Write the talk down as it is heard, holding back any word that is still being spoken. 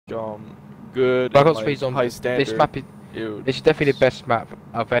good Black and Ops 3 like, high zombies. standard. This map is this is definitely the best map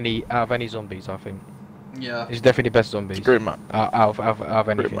of any zombies. I think. Yeah. It's definitely the best zombies. It's a great map. Out of Great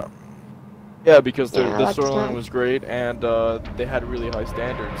anything. map. Yeah, because Yeah, I the like this storyline map. was great and they had really high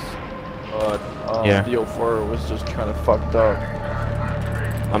standards. But Yeah. the 04 was just kind of fucked up.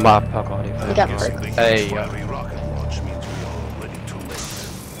 I'm up. I got it. You got perk. Hey.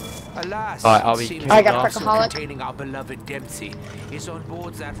 Alas, Alright, I'll be seems I got the vessel Perkaholic. containing our beloved Dempsey is on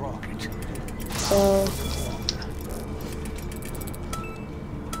board that rocket. So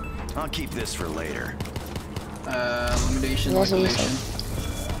I'll keep this for later. Elimination, Yes, liquidation.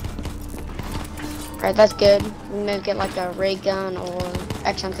 alright, that's good. We may get like a ray gun or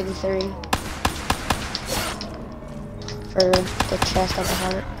XM53 for the chest of the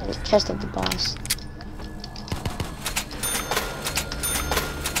heart, the chest of the boss.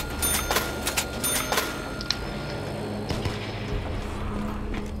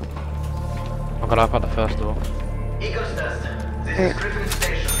 I'm gonna open the first door. Eagles test. This is Griffin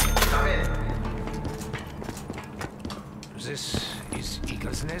Station. Come in. This is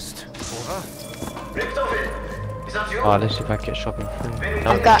Eagle's Nest. Over. Richtofen, is that you? Oh, let's see if I can get shopping free. Maybe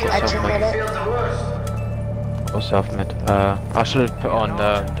No, I've got what's extra self-made? credit. feels the worst. Or self-made. I should have put on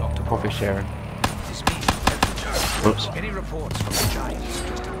profit sharing. This means that Whoops. any reports from the Giants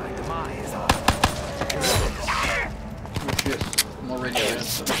just to my demise are Oh shit. I'm already dead.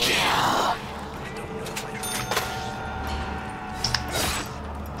 So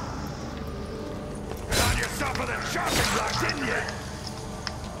Found yourself with a chopping block, didn't you?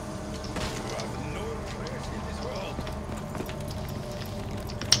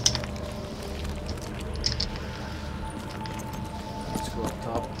 let's go up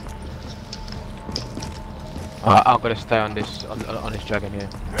top. I'm gonna stay on this this dragon here.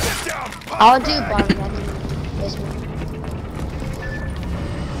 I'll do bottom left basement.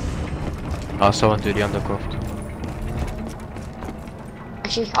 I'll someone do the undercroft.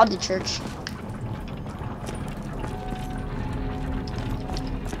 Actually, I'll do church.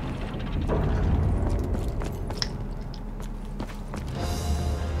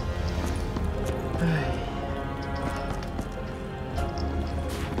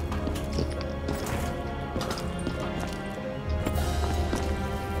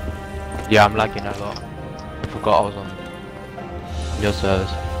 Yeah, I'm lagging a lot. I forgot I was on your servers.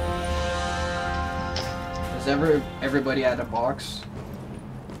 Is everybody at a box?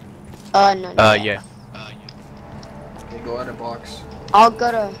 No. Yeah. Okay, go at a box. I'll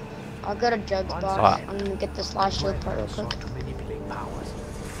go to Jug's box. Alright. I'm gonna get this last shield part real quick. to manipulate powers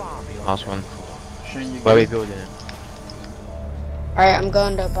far beyond. Last one. Shane, you Where are we good? building it? Alright, I'm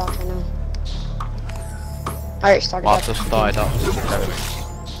going to a box right now. Alright, start it After up. started up.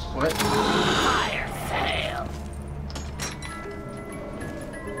 What?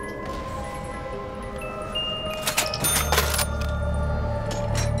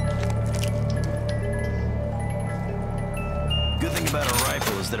 Good thing about a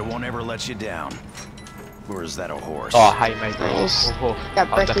rifle is that it won't ever let you down. Or is that a horse? Oh, hey mate. Nice. Oh, Got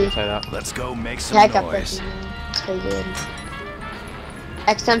I'll definitely Berkeley. say that. Let's go make some Yeah, I got noise. Berkeley. It's pretty good.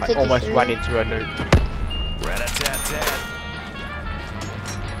 I XM53. almost ran into a noob. Rat-a-tat-tat.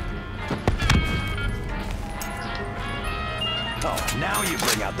 Oh, now you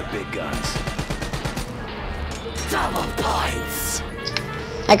bring out the big guns. Double points.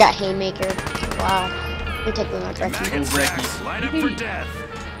 I got Haymaker. Wow. We take one more direction. Maggot Ricky. sacks, line up for death.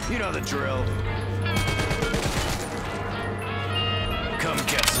 You know the drill. Come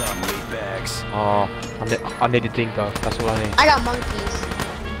get some, meatbags. Oh, I need a dingo. That's all I need. I got monkeys.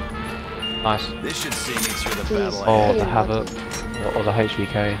 Nice. This should see me through the Please. battle Oh, ahead. the Havoc. Or the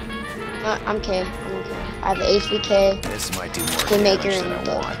HVK. I'm okay. I have the HVK, This might do more Haymaker, damage than and I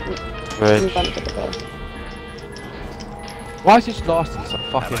the. want. I'm gonna get the bow. Why is this lasting so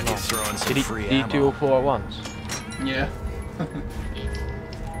How fucking about you long? throwing some Did he free do all ammo? four at once? Yeah.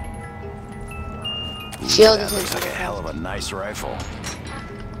 Ooh, Shield that is looks in like a front. hell of a nice rifle.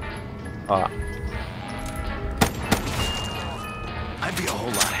 Alright. I'd be a whole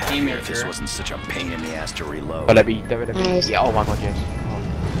lot happier if this Haymaker. wasn't such a pain in the ass to reload. But let me. Nice. Yeah, oh my god, yes.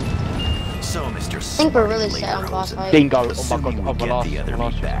 So, Mr. I think we're really Smarty set on boss Laserhosen, fight. Dingo. Oh my assuming god, we oh my get last. the other my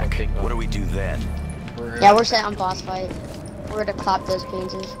last meat was back, dingo. what do we do then? Yeah, we're set on boss fight. We're gonna clap those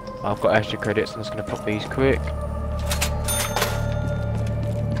painters. I've got extra credits, I'm just gonna pop these quick.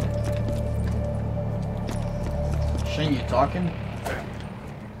 Shane, you talking?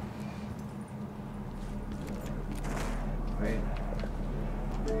 Wait.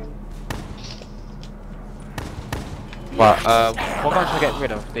 Right, what guns should I get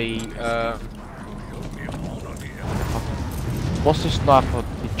rid of? The, what's the sniper?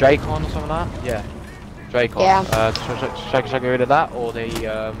 The Dracon or something like that? Yeah. Dracon. Yeah. Should I get rid of that or the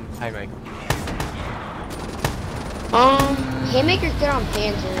haymaker? Haymaker's good on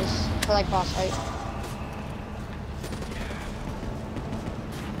panzers for like boss fight.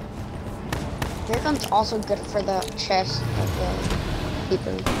 Dracon's also good for the chest of the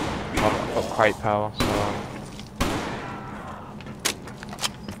keeper. I've got crate power, so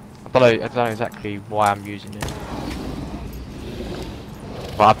I don't know exactly why I'm using it.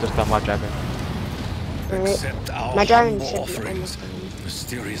 But I've just done my dragon. Accept our My dragon humble should be offerings, almost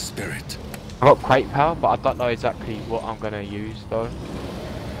mysterious spirit. I've got crate power, but I don't know exactly what I'm gonna use though.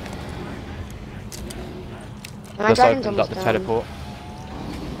 My Just dragon's opened up almost the done. teleport.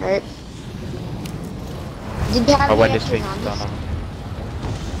 Right. Did you have Oh, any when this extra thing's zombies?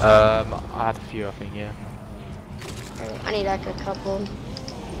 done. I had a few, I think, yeah. Right, I need like a couple.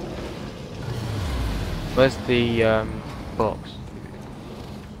 Where's the box?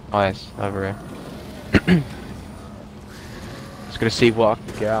 Oh, yes, over here. Just gonna see what I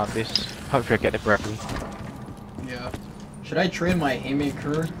can get out of this. Hopefully I get the bradley. Yeah. Should I trade my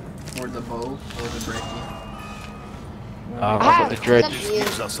haymaker for the bow or the breaky? I've got the dredge. It's up to you.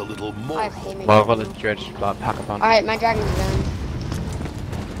 Gives us a little I more. have haymaker. Well, I've got the dredge, like pack-a-punch. Alright, my dragon's done.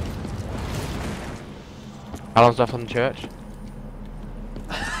 How long's left on the church?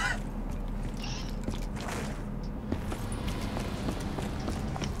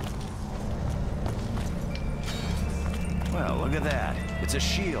 Well, look at that. It's a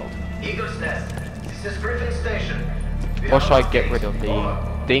shield. Eagle's Nest. This is Griffin Station. Or should I get rid of the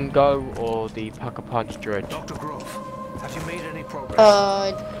dingo or the pack-a-punch dredge? Dr. Grove, have you made any progress?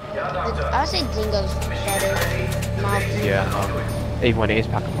 Yeah, Doctor. I would say dingo's better. My opinion. Yeah, no. Even when it is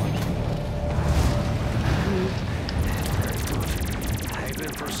pack-a-punch. I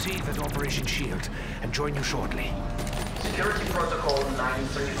will proceed with Operation Shield and join you shortly. Security Protocol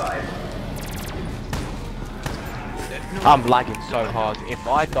 935. I'm lagging so hard. If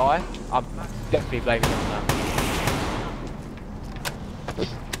I die, I'm definitely blaming it on that.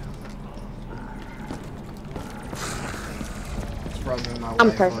 It's probably my I'm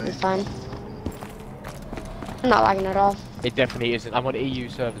Wi-Fi. perfectly fine. I'm not lagging at all. It definitely isn't. I'm on EU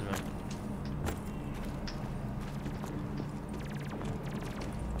servers, man.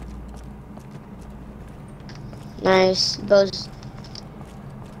 Nice. Bows.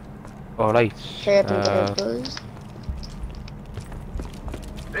 Oh, right. Hurry up and get our bows.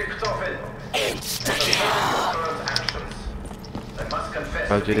 Richtofen. Actions. I must confess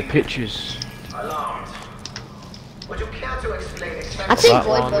Go to do the being pictures. alarmed. Would you care to explain exactly I'd say That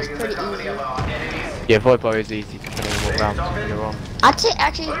void one. bow's the pretty company easy. of our enemies? Yeah, void bow is easy depending on what rounds you're on. I'd say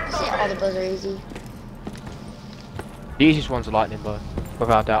all the bows are easy. The easiest one's a lightning bow,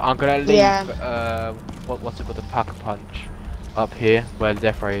 without doubt. I'm gonna leave. Yeah. What's it called? The pack-a-punch up here where the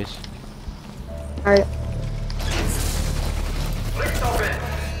death ray is. Alright. Richtofen.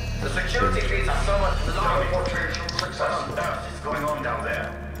 The security feeds are so much larger. What on earth is going on down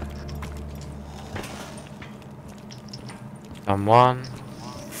there? Someone.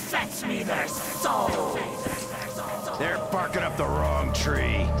 They're barking up the wrong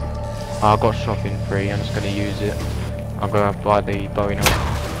tree. I got shopping free. I'm just gonna use it. I'm gonna buy the bowie now.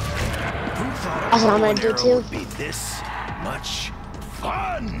 That's what I'm gonna do too. Would be this much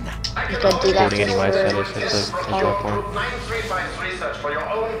fun. You could do that Recording anyway, so for... this is a job point. Group 935's research for your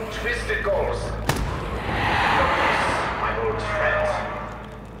own twisted goals. My old friend,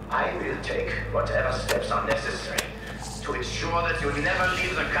 I will take whatever steps are necessary to ensure that you never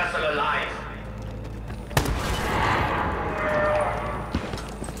leave the castle alive.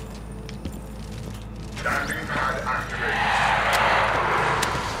 Landing pad activated.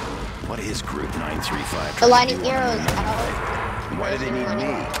 What is Group 935? The lightning trying to do on arrows me? out. Why do they need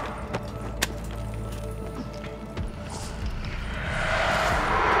me?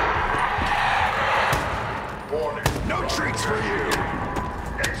 Warning. No treats for you.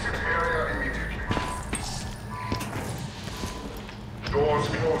 Exit area immediately. Doors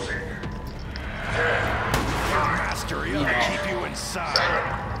closing. 10, Master, you keep you inside.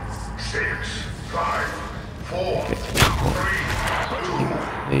 6, 5, 4,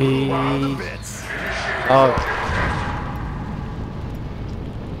 3, 2, Bits. Oh,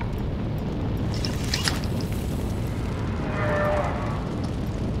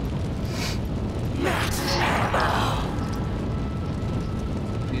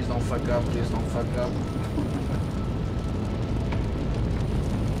 Please don't fuck up, please don't fuck up.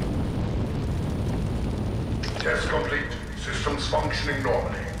 Test complete. Systems functioning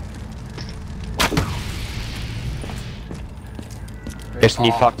normally. guessing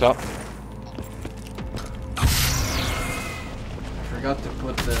you fucked up. Forgot to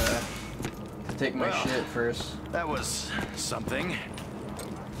put have to take my shit first. That was something.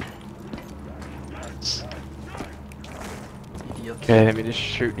 Okay, let me just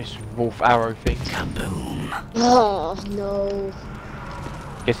shoot this wolf arrow thing. Kaboom. Oh no.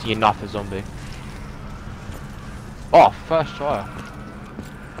 Guessing you're not a zombie. Oh, first try.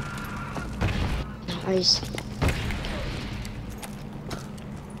 Nice.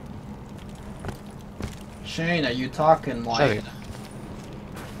 Shane, are you talking like?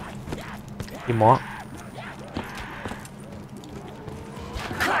 You might.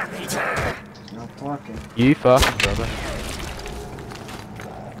 Not talking. You fucking brother.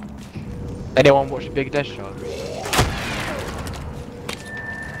 Anyone watch Big Death Shot?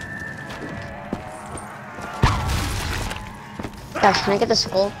 Gosh, can I get the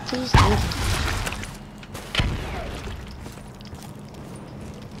skull, please? Thank you.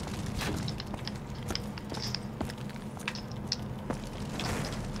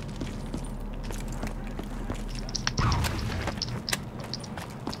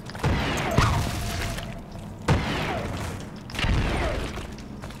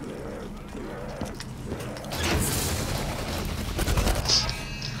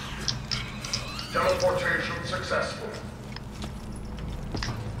 Teleportation successful.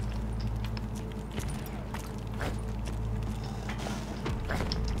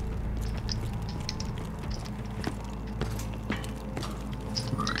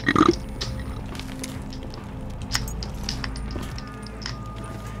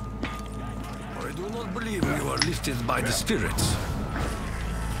 I do not believe you are lifted by the spirits.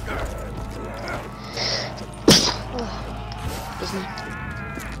 Excuse me.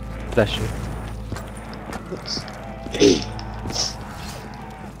 Bless you. Oops.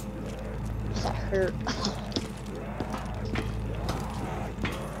 That hurt.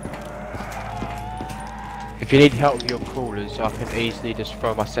 If you need help with your crawlers, I can easily just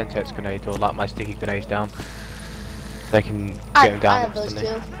throw my Sentex grenade or like my sticky grenades down. They can get them down. I have those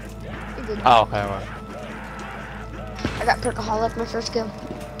instantly. too. You're good. Oh, okay, alright. I got Perkaholic my first kill.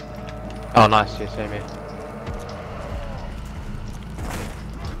 Oh, nice, yeah, same here.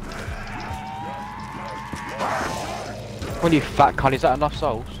 When you fat cunt, is that enough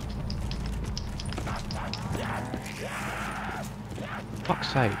souls? Fuck's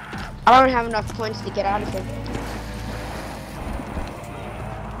sake. I don't have enough points to get out of here.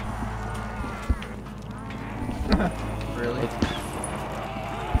 Really?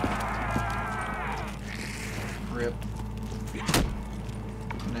 Rip.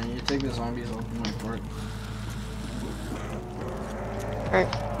 Now you take the zombies off my part.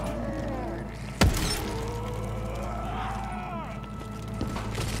 Alright.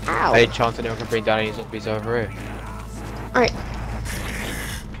 Ow. Any chance anyone can bring down any zombies over here? Alright.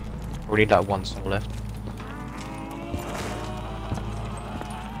 We need like one soul left.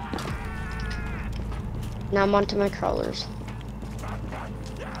 Now I'm onto my crawlers.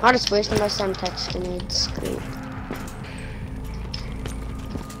 I just wasted my Semtex grenades. Great.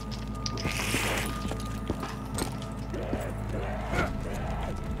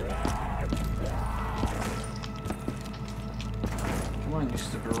 Come on, you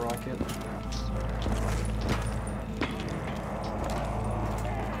stupid rocket.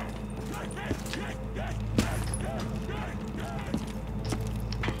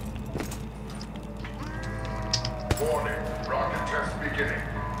 Warning. Rocket test beginning.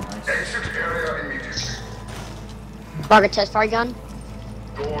 Exit area immediately. Rocket test fire gun.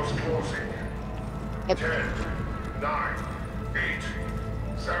 Doors closing. Yep. 10, 9, 8,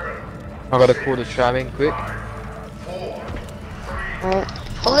 7, I gotta call the tramming quick. 5, 4, 3, Alright.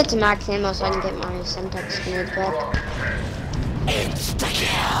 Hold it to max ammo so I can get my Semtex grenades back. rocket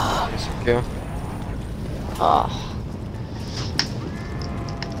test. Kill. Oh.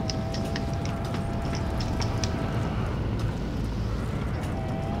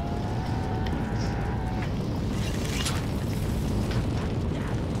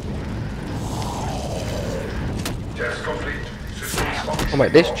 Test complete. Systems functioning. Oh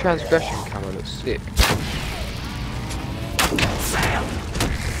wait, this transgression camera looks sick.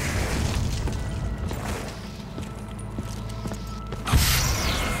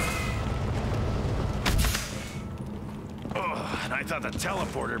 Ugh, and I thought the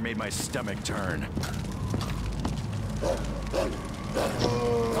teleporter made my stomach turn.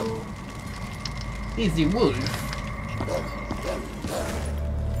 Easy wolf.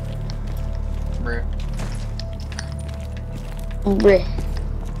 Bruh. Bleh.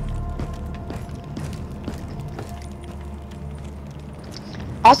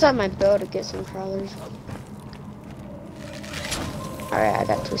 Also have my bow to get some crawlers. Alright, I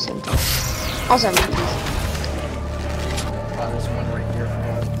got 2 Semtex. Also have my keys. Oh, there's one right here for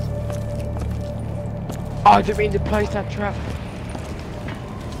us. Oh, I didn't mean to place that trap.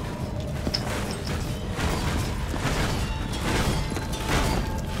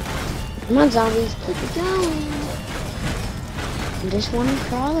 Come on, zombies, keep it going. I just want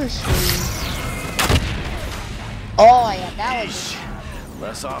crawlers for me. Oh yeah, that was.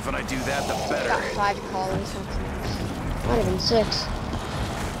 Less often I do that, the better. Got 5 crawlers. Might have been 6.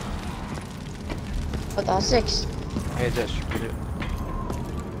 But that's 6. Hey, that's good.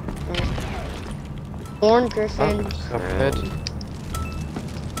 Born Griffin. Oh, good.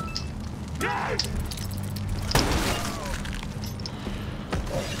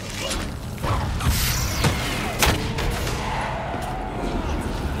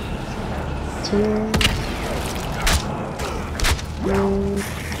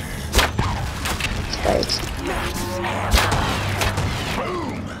 Spikes.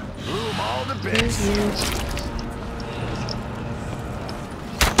 Boom! Boom all the bits.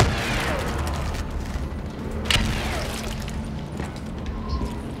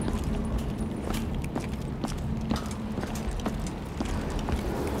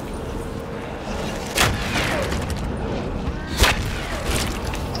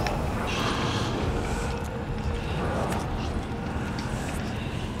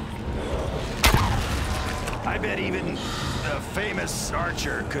 I bet even the famous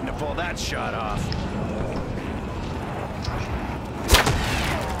archer couldn't have pulled that shot off.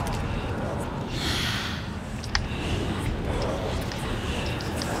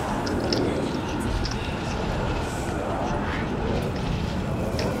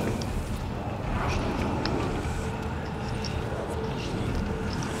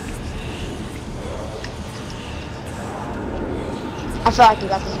 I feel like you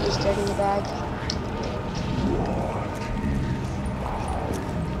got this Easter egg in the bag.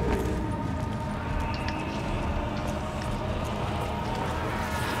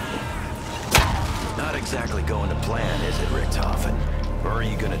 Not exactly going to plan, is it, Richtofen? Or are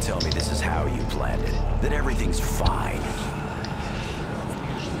you gonna tell me this is how you planned it? That everything's fine?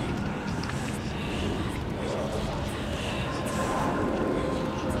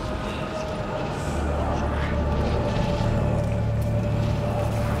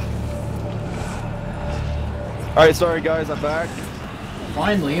 Alright, sorry guys, I'm back.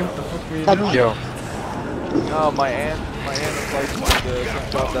 Finally, what the fuck were you Fuck doing? Yo. My aunt applied to the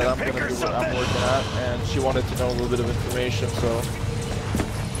same job that I'm gonna do what I'm working at, and she wanted to know a little bit of information, so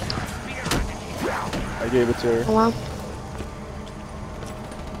I gave it to her. Oh wow.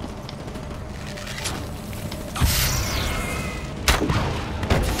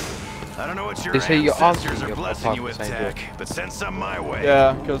 I don't know what your They say your ancestors answers are your blessing you pop with, same Tech, day. but send some my way.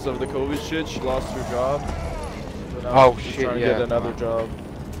 Yeah, because of the COVID shit, she lost her job. So now Oh, she's shit, trying to yeah. get another job.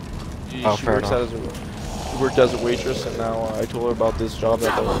 She fair works she worked as a waitress, and now I told her about this job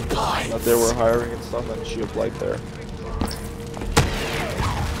that they were hiring and stuff, and she applied there.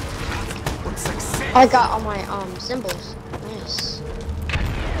 I got all my symbols. Nice.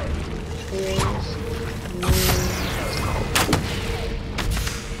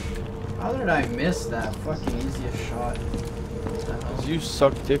 How did I miss that fucking easiest shot? What the hell? You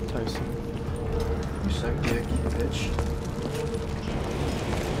suck dick, Tyson. You suck dick, you bitch.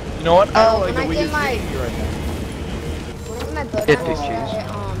 You know what? I don't Oh, like when the way I you're get my- treating me right now. Whenever my boat Get has this should cheese.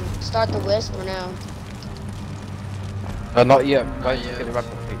 I start the wisp or no? Not yet. Guys, yet. get the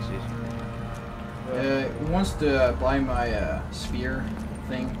random fixes. Who wants to buy my spear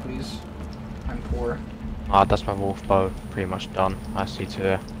thing, please? I'm poor. Ah, that's my wolf bow. Pretty much done. I just need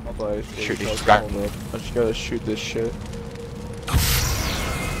to I'll buy it. shoot Hold this up. dragon. I just gotta shoot this shit.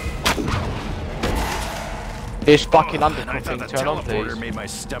 This fucking Oh, and I thought undercooking the turn on, teleporter please. made my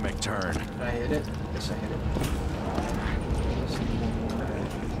stomach turn. Did I hit it? Yes, I hit it.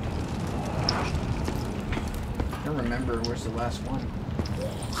 I don't remember where's the last one.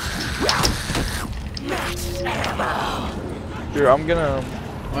 Here, I'm gonna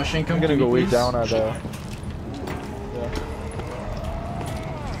Oh, Shane, come I'm gonna to go me, way please. down at You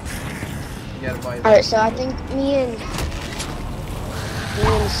gotta buy that. Alright, so I think me and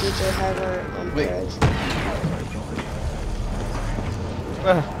CJ have our Wait. carriage.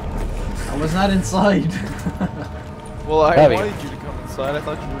 I was not inside. Well, I There we wanted you to come inside. I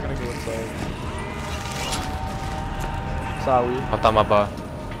thought you were gonna go inside. Sorry. I've done my bow.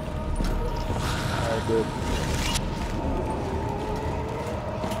 Alright, good.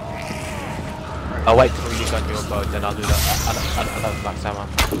 I'll wait till you got your bow, then I'll do that. I don't max ammo.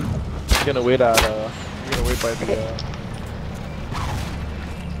 I'm gonna wait at I'm gonna wait by the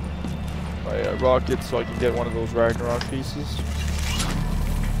rocket so I can get one of those Ragnarok pieces.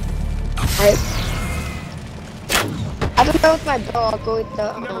 Alright. I don't go with my bow, I'll go with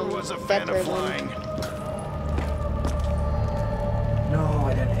the Never was a fan death of ray one. flying. No,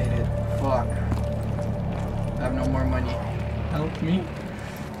 I didn't hit it. Fuck. I have no more money. Help me.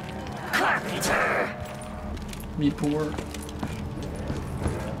 Me poor.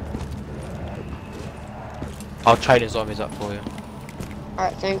 I'll trade the zombies up for you.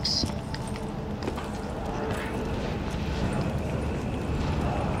 Alright, thanks.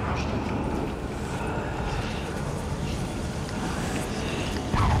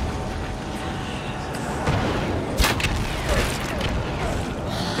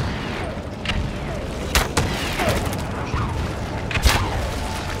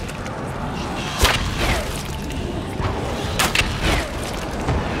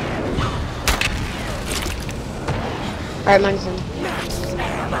 Alright, mine's in.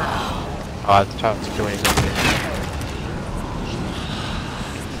 Oh, I tried to kill any zombies.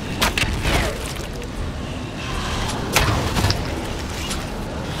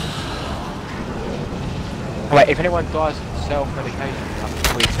 Wait, if anyone dies of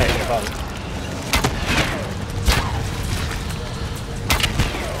self-medication, we take the boat.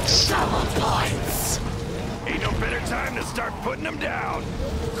 Shower points. Ain't no better time to start putting them down.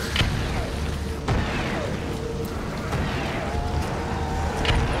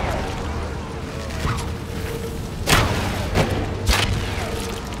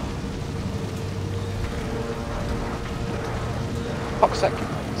 Fuck's sake.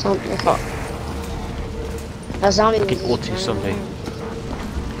 Zombie. Fuck. A zombie was Fucking auto zombie.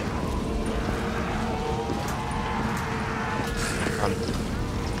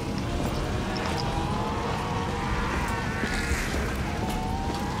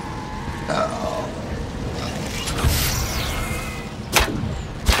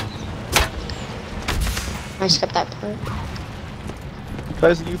 I skipped that part.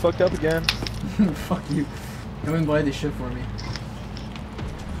 Tyson, you fucked up again. Fuck you. Come and buy this shit for me.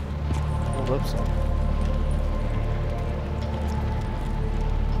 Hold up some.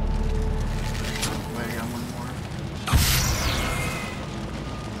 Wait, I got one more.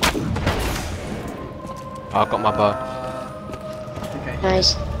 I got my bow. Okay.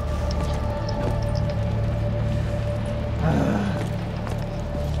 Nice.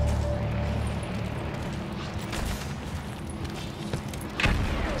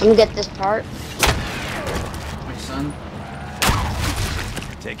 I'm gonna get this part. My son.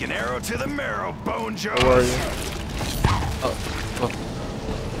 Take an arrow to the marrow, Bone Joe. Where are you? Oh.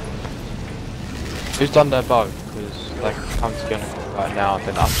 Who's done their bow? Because they can come together right now,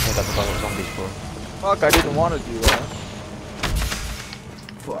 then I'll take up the bow of zombies for them. Fuck, I didn't want to do that.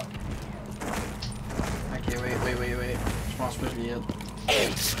 Fuck. Okay, wait. Response supposed to be it.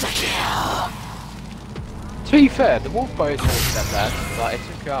 To be fair, the wolf bow isn't that bad, like it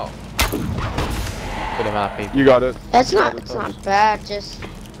took out good amount of people. You got it. It's not bad, just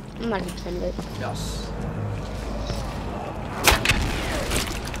I'm not defend it. Yes.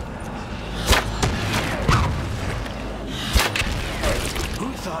 Who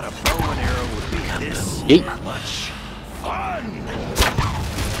thought a bow and arrow would be this Yeet. much fun?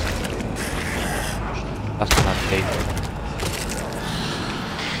 That's what I'm taking.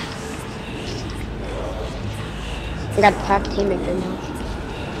 I got a pack teammate right now.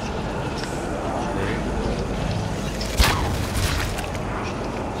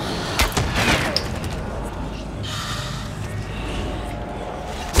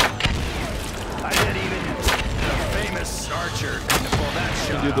 I bet even the famous Archer couldn't pull that You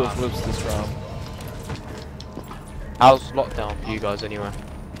shot do those off. whips this round. How's lockdown for you guys anyway?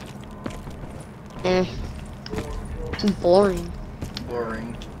 It's boring.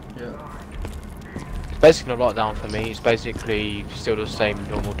 Boring. Yeah. It's basically not lockdown for me, it's basically still the same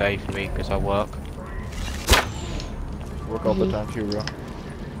normal day for me because I work. Work all the time too, bro.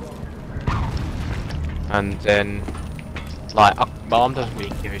 And then, like, my mum doesn't really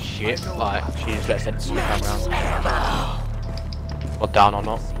give a shit, like, she just lets it come around. Or down or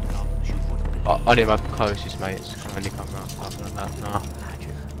not. But only my closest mates can only come around, stuff like that, nah.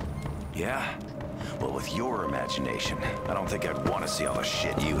 Yeah? Well, with your imagination, I don't think I'd want to see all the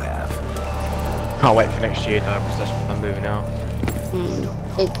shit you have. Can't wait for next year though, because that's when I'm moving out.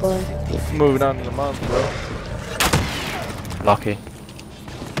 Big boy. Moving on in a month, bro. Lucky.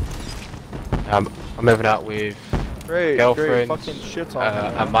 I'm moving out with Great, girlfriend, fucking shits on me,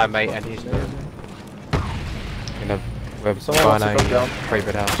 and my mate and his Amazing. we're Someone wants buying to come a down?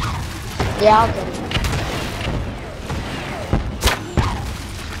 3-bed house. Yeah, I'll get it.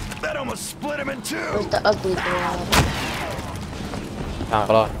 That almost split him in two. Where's the ugly girl? Down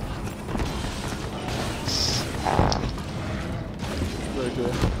below. Very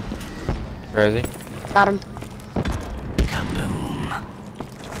good. Where is he? Got him.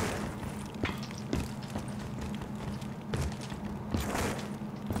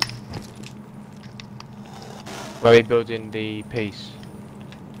 Where are we building the piece?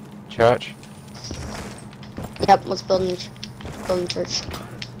 Church? Yep, let's build church.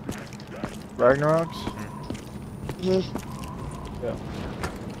 Ragnarok's? Yeah.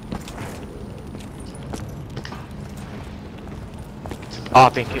 Oh,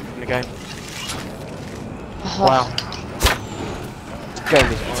 I've been kicked from the game. Wow. This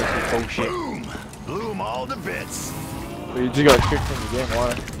game is honestly bullshit. Boom! Blew 'em all to bits. But you just got kicked from the game,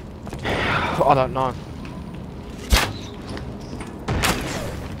 why? I don't know.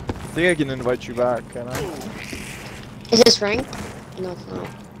 I think I can invite you back, can I? Is this ranked? No, it's not.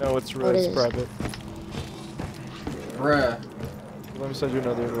 No, it's Oh, it it's is. private. Bruh. Let me send you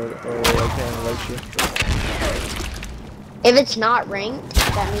another invite. Oh, I can't invite you. If it's not ranked,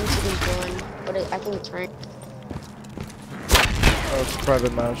 that means you can join. But I think it's ranked. Oh, it's a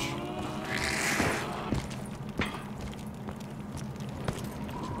private match.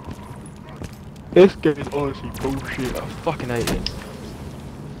 This game is honestly bullshit. I fucking hate it.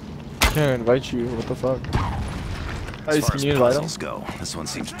 I can't invite you, what the fuck? As Hey, far can as you invite him? puzzles go, this one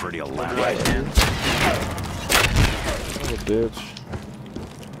seems pretty elaborate. Oh, bitch.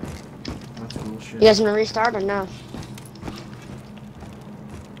 That's bullshit. You guys wanna restart or no?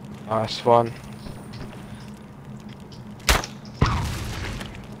 Nice one.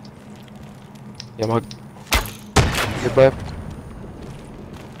 Yeah, my good boy.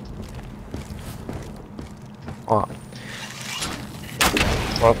 Alright.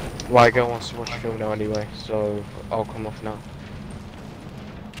 Well, Rygo wants to watch the film now anyway, so I'll come off now.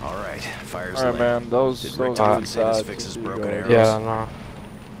 Alright, fire's Alright, lit. man, those Did those Rick are Todd say this sad fixes to see, broken guys. arrows? Yeah, I know.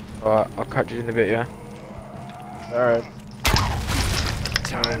 Alright, I'll catch you in a bit, yeah? Alright.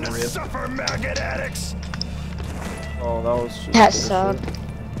 Time to suffer, maggot addicts. Oh, that was just That bullshit. sucked.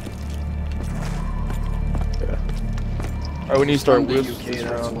 Alright, we need to start From the with UK, this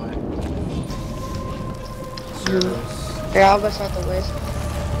that's round. why. Here, I'll go start the whiz.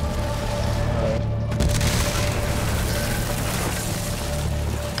 Alright.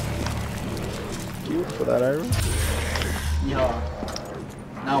 Thank you for that, Iron. Yeah.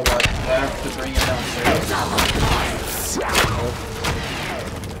 Now what? Do I have to bring it downstairs?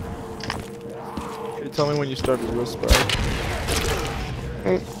 Okay, tell me when you start the whisper.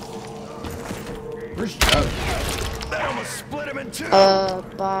 Where's Joe? That almost split him in two.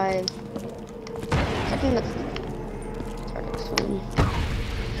 By... I think that's... Start next one.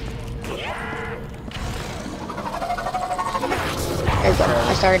 There we go,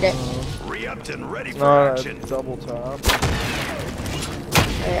 I started it. Re-upped and ready It's for not action. a double tap.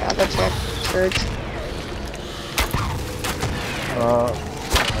 Alright, I'll go check church.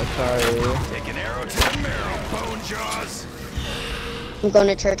 Okay. Take an arrow to the marrow, bone jaws. I'm going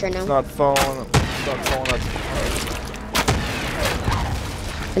to church right now. It's not phone. It's not phone. That's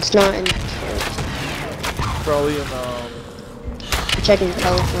It's not in church. probably in I'm checking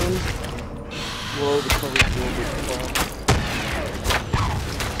telephone. globe. It's probably globe with phone.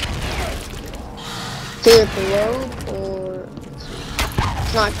 It's either globe or...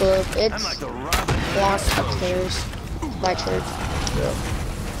 It's not globe, I'm it's like the Robin Hood blocked explosion. upstairs by church. Yeah.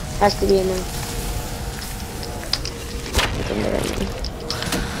 Has to be in there. It's in there right now.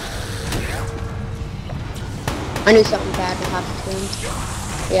 I knew something bad would happen to him.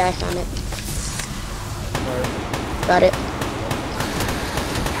 Yeah, I found it. Alright. Got it.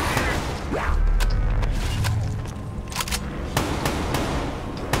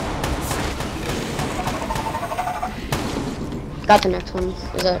 Got the next one.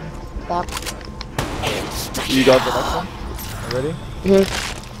 Is it blocked? You got the next one? Ready?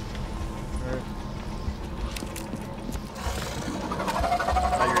 Mm-hmm.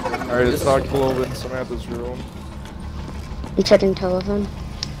 Alright, it's not globe in Samantha's room. I'm checking telephone.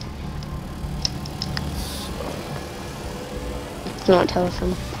 It's not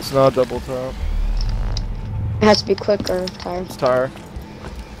telephone. It's not double tap. It has to be quick or tired. It's tire.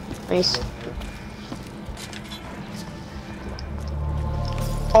 Nice.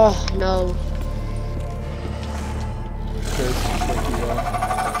 Oh no. Okay,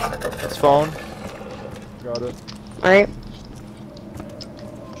 it's phone. Got it. Alright.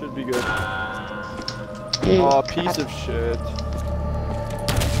 Should be good. Mm. Oh, piece of shit.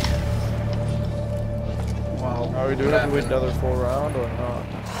 Wow. Are we doing it with another full round or not?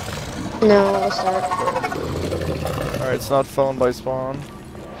 No, we'll start. Alright, it's not phone by spawn.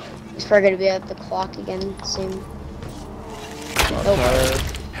 It's probably gonna be at the clock again soon. Not Nope. tired.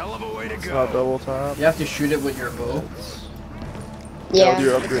 Hell of a way to It's go. not double tap. You have to shoot it with your bow. Yeah, do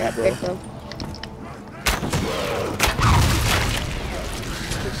your it's upgrade, upgrade though.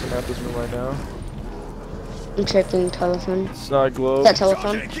 Check Samantha's room right now. I'm checking telephone. It's not globe. Is that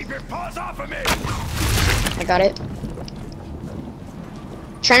telephone? Soldier, keep your paws off of me. I got it.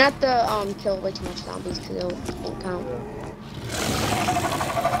 Try not to kill way too much zombies because it won't count.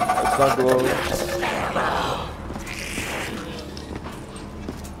 It's not glow.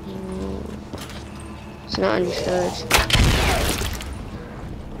 It's not under storage.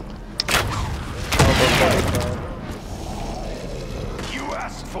 You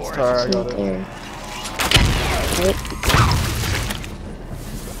asked for it. Sorry, I It's got not it. there. Right?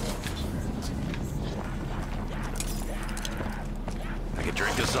 I could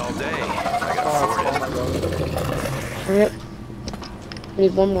drink this all day. I can Oh afford my it. god. Alright.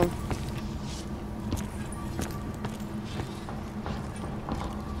 Need one more.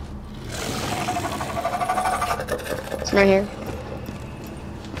 It's right here.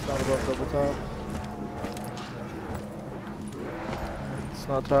 It's not above double top. It's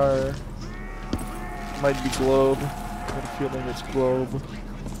not tire. Might be globe. I have a feeling it's globe.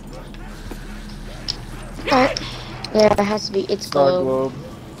 Alright. Yeah, it has to be. It's It's not globe. globe.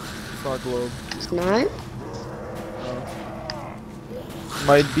 It's not globe. It's not?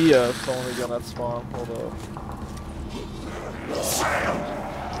 Might be a phone again at spawn. Hold up.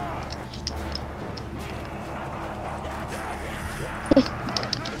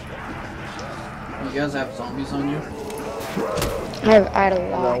 You guys have zombies on you? I had a I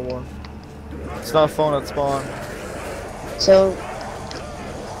got lot. one. It's not phone at spawn. So,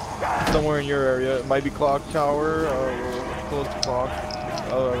 Somewhere in your area. It might be clock tower or close to clock.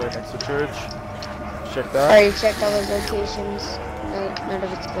 Oh, right next to church. Check I that. already checked all those locations. No, none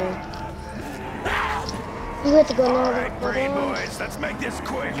of it's there. You have to go now. Alright, brain boys, let's make this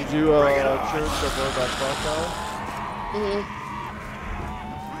quick. Did you Bring it on. church above that clock tower?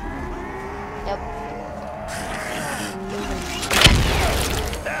 Yep.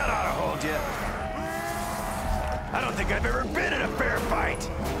 That ought to hold you. I don't think I've ever been in a fair fight.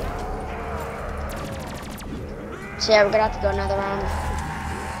 So yeah, we're gonna have to go another round.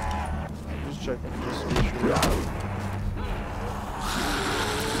 Just checking. Just to be sure.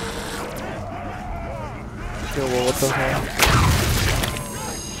 Okay, well, what the hell?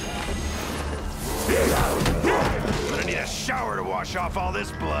 I'm gonna need a shower to wash off all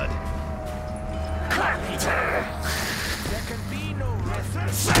this blood. There can be no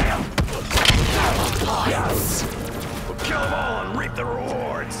We'll kill them all and reap the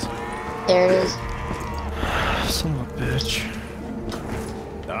rewards. There it is. Son of a bitch.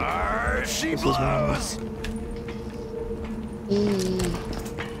 Arr, she This is mine. blows.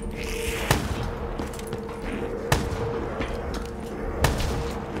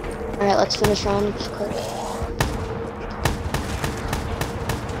 Alright, let's finish round quick.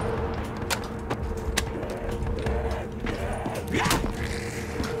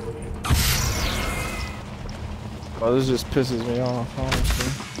 Oh, this just pisses me off,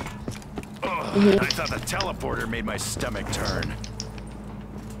 honestly. Ugh, I thought the teleporter made my stomach turn.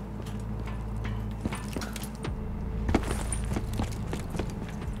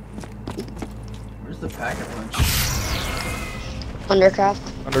 Where's the packet punch? Undercraft.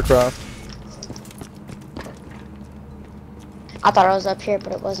 Undercraft. I thought I was up here,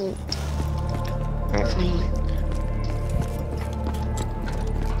 but it wasn't. Alright, fine.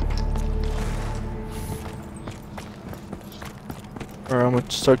 Alright, I'm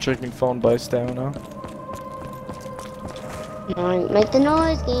gonna start checking phone by stamina. Make the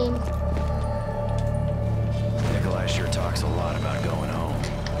noise game. Nikolai sure talks a lot about going home.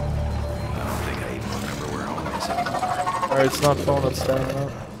 I don't think I even remember where home is anymore. Alright, it's not phone, it's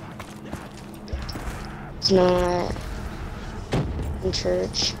stamina. It's not in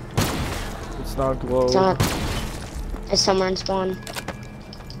church. It's not glow. It's not. It's somewhere in spawn.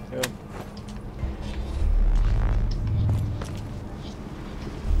 Yeah.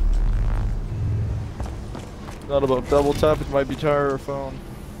 Not about double tap, it might be tire or phone.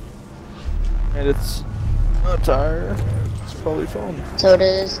 And it's not tire, it's probably phone. So it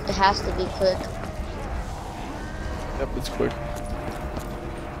is. It has to be quick. Yep, it's quick.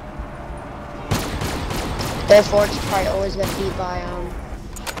 Therefore, it's probably always gonna be by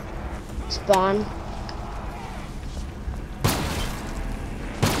spawn.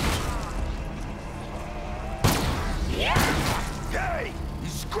 Hey, you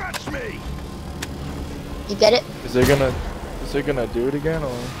scratched me. You get it? Is it gonna do it again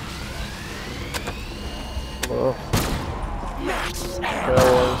or? Hello? Yeah,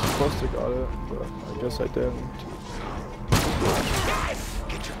 well, I was supposed to got it, but I guess I didn't.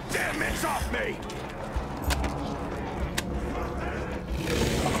 Get your damn mitts off me.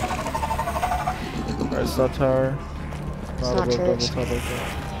 Alright, it's not tire. It's not about double church. tap like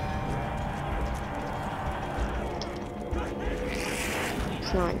that.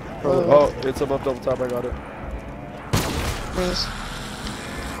 It's not. Oh, it's above double tap, I got it. Nice.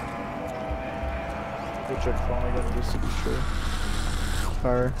 Go check phone again just to be sure.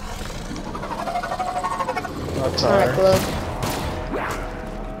 Tire. Not It's not a tire. glove.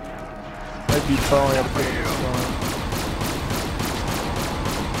 Might be phone. I gotta put it in phone.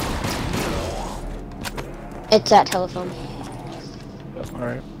 It's that telephone.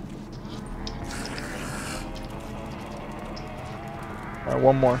 Alright. Alright,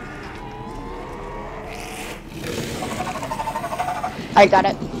 one more. I got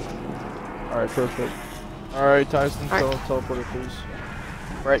it. Alright, perfect. Alright, Tyson, teleporter, please.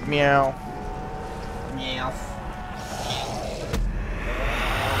 Right, meow. Meow.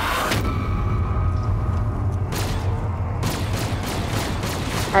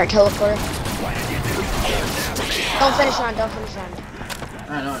 Alright, teleporter. Don't finish round, don't finish round.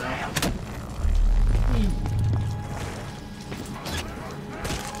 I know.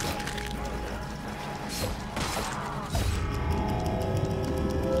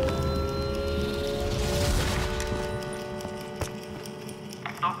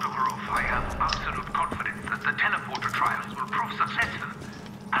 Dr. Grove, I have absolute confidence that the teleporter trials will prove successful.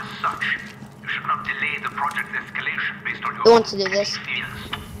 As such, you should not delay the project escalation based on your Who wants to do this? fears.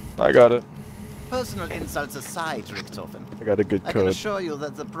 I got it. Personal insults aside, Richtofen, I got a good I can code. assure you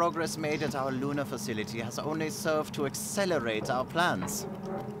that the progress made at our lunar facility has only served to accelerate our plans.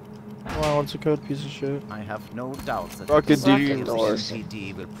 Well, what's a code, piece of shit? I have no doubt that Rocket the D. discovery of the doors.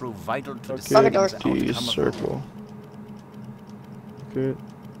 MPD will prove vital to Okay, deciding the doors. D, outcome of the circle. Rocket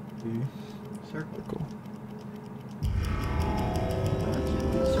D, Circle.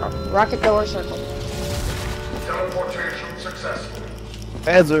 circle. Rocket door circle. Teleportation successful.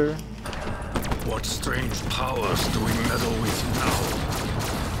 Answer. What strange powers do we meddle with now?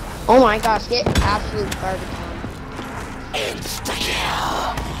 Oh my gosh, get absolute garbage on.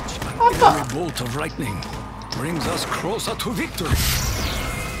 Every bolt of lightning brings us closer to victory.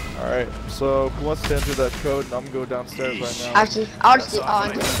 Alright, so who wants to enter that code? I'm gonna go downstairs right now. Actually, I'll just do, I'll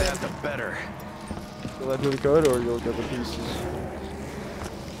enter the code. The better. You'll enter the code or you'll get the pieces?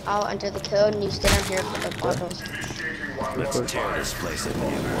 I'll enter the code and you stay down here for the portals. Let's tear this place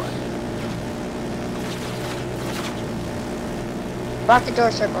apart. Rocket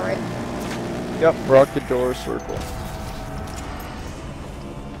door circle, right? Yep, rocket door circle.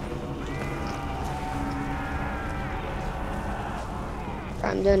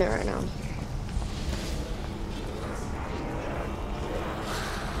 I'm doing it right now.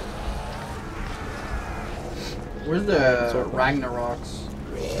 Where's the Ragnaroks?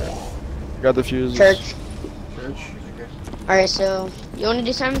 Got the fuses. Church. Church? Okay. Alright, so you want to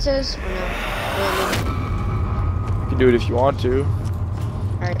do Simon Says or no? You can do it if you want to.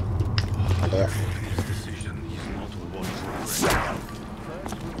 Alright, I'll do it.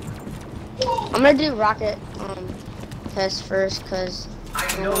 I'm gonna do rocket test first because I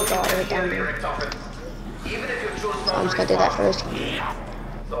I'm know gonna you go all the way can down hear me, there. Richtofen. Even if you choose not I'm just to gonna do that respond,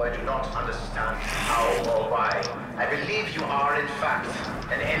 first. though I do not understand how or why, I believe you are in fact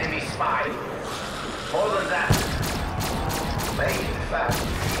an enemy spy. More than that, may in fact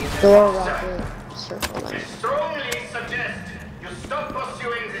be an Door imposter. rocket circle I then. strongly suggest you stop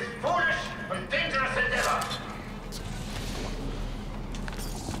pursuing this foolish and dangerous endeavor.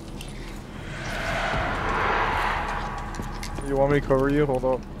 You want me to cover you? Hold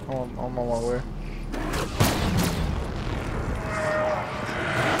up. I'm on my way.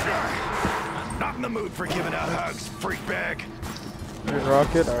 Not in the mood for giving out hugs, freak bag. Alright,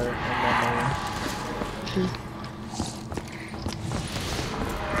 rocket? Alright, I'm on my way.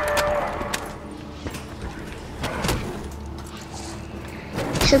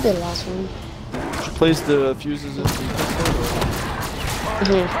 Should be the last one. Just place the fuses in the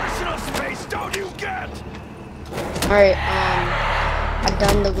Personal space, don't you get? Alright, I've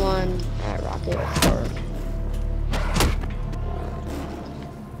done the one at rocket.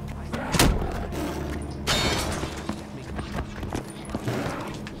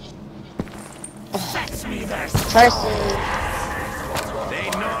 Try to save They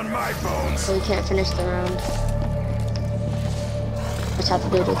ain't on my bones. so we can't finish the round. Just have to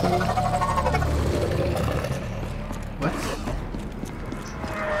do it again. What?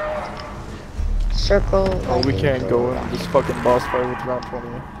 Circle. Oh, we lightning, can't go door, in this fucking boss fight with round 20.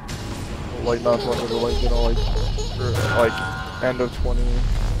 Like, not 20, but like, you know, like, like, end of 20.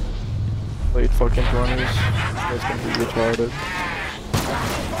 Late fucking 20s. That's gonna be retarded.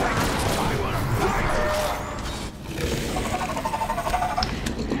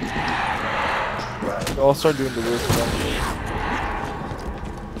 I'll start doing the roof eventually.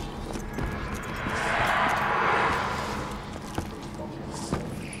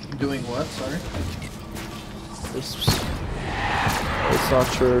 Doing what? Sorry. This It's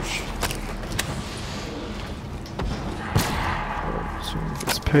not church.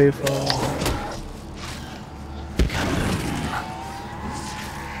 It's payphone.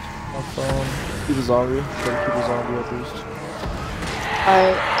 My phone. Keep a zombie. Try to keep a zombie at least.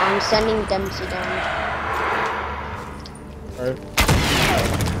 Alright, I'm sending Dempsey down. Alright.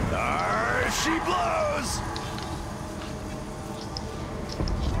 She blows!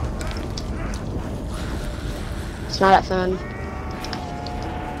 It's not at phone. I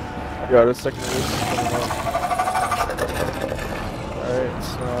got it. Second release is coming up. Alright,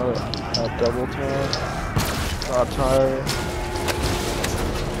 it's not double tap. Not tire.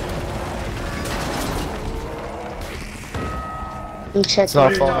 I'm checking. It's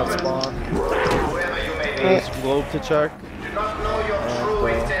not phone at spawn. Whoever you may be, There's globe to check. do not know your true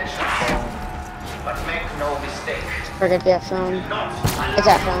intentions. But make no mistake. Forget that phone. Not It's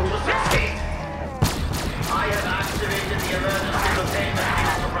at phone. to succeed. I have activated the emergency containment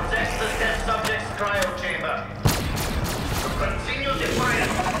field to protect the test subject's cryo chamber. To continue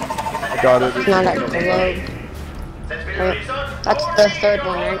defiance. I got it. It's not at globe. Right. That's the third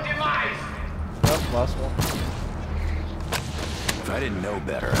one, right? Yep, last one. If I didn't know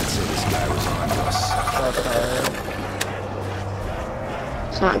better, I'd say this guy was on to us. Not tire.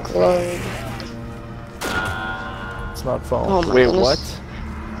 It's not globe. It's not phone. Oh my Wait, goodness. what?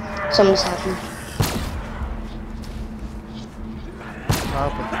 Something's happened.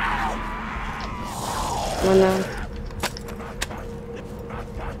 What happened? Oh no.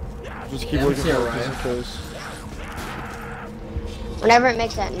 Just keep Yeah, looking I'm for it here, just in case. Whenever it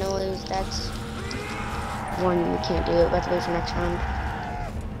makes that noise, that's one you can't do it. We have to wait for next round.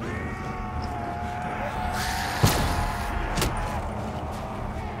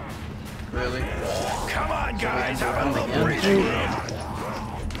 Really? Come on, guys, how Round about a again? bridge?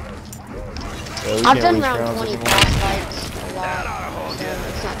 Yeah, we I've can't done reach round rounds 20 anymore. boss fights a lot, so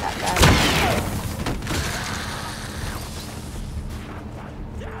it's not that bad.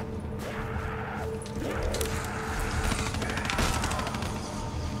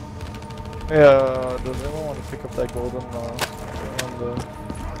 Yeah, does anyone want to pick up that golden on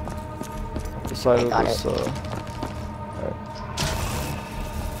the side I of got this? it. Alright.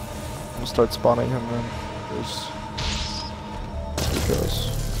 I'm gonna start spawning him then. Because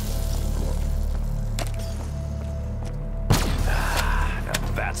Now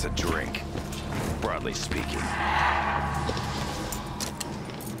that's a drink, broadly speaking.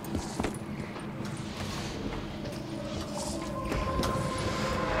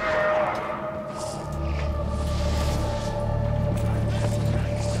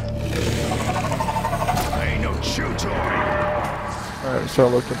 Ain't no chew toy. alright,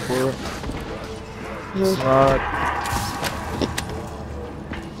 start looking for it. It's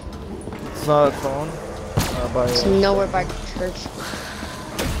not a phone. By It's nowhere by church.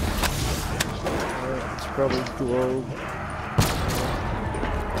 it's probably globe.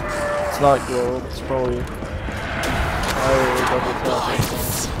 It's not globe. It's probably double tap.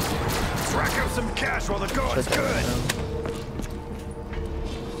 Rack up some cash while the going's Check good.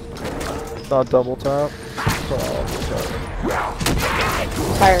 It's not double tap. It's double tap.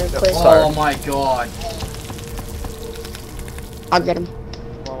 Fire, quick. Oh my god. I'll get him.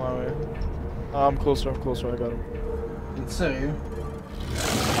 I'm on my way. I'm closer, I got him. Sérieux?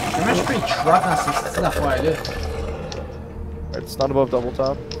 Comment je peux y trap dans cette affaire-là? It's not above double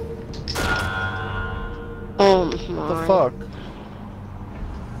tap. Oh What the my. fuck?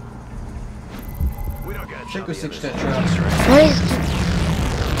 We don't got Je sais que c'est que je te time. trap. What is...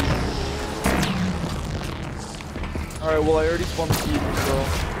 Alright, well I already spawned the key, so I'm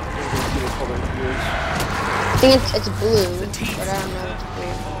gonna go see what color it is. I think it's blue, but I don't know what's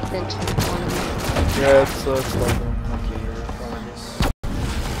blue. Then turn on him. Yeah, it's like them. Ok, you're probably this.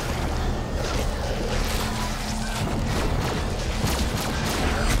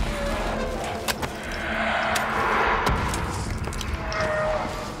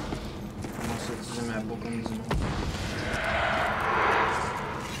 Commence à utiliser ma boue comme du monde.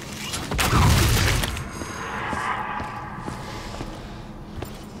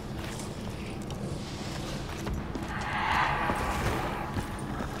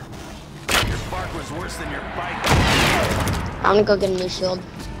 Your bark was worse than your bite. I'm gonna go get a new shield.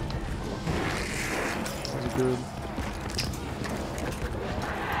 That's good.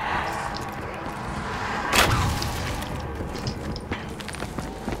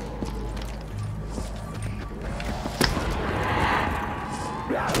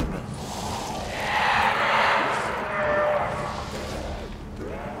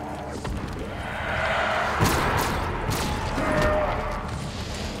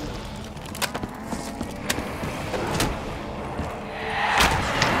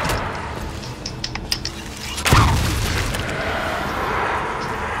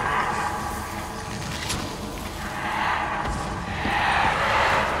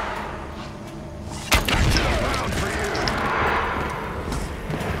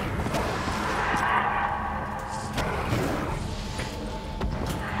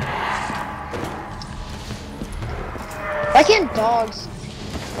 Why can't dogs,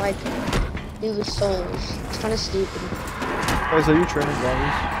 like, do the souls? It's kind of stupid. Guys, are you training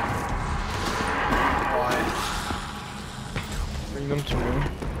zombies? Why? Bring them to me.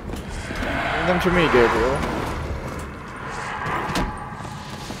 Bring them to me, Gabriel.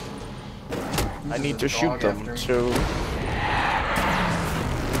 I need to shoot them, so...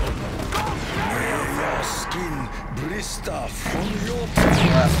 Your skin blister from your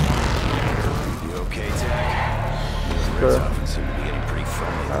You okay, Tag? Sure. Tough seem to be getting pretty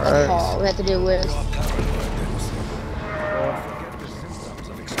friendly. Alright. Oh, we have to do with.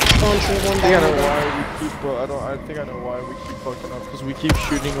 Going to one I think I know by why we keep, I think I know why we keep fucking up, because we keep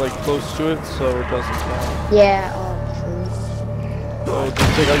shooting like close to it, so it doesn't count. Yeah, true. So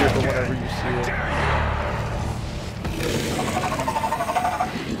just take out your gun whenever you see it.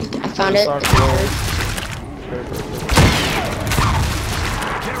 I found it. It's not close. Okay, perfect.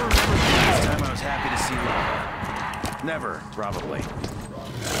 Can't remember the last time I was happy to see you. Never, probably.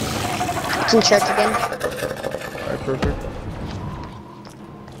 It's in church again. Alright, perfect.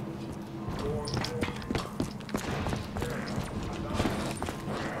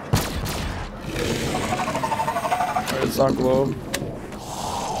 Alright, it's not glow.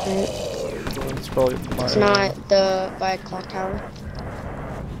 Right. It's probably my It's not the by clock tower.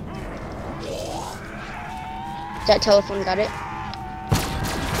 That telephone got it.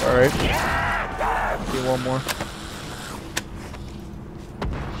 Alright. Do one more.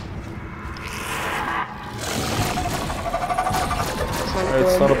 Alright,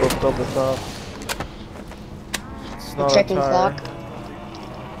 it's not above double top. It's not Checking a tire. clock.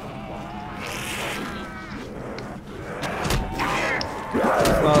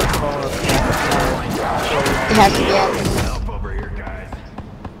 It's not a phone. It has to be at. Help over here, guys.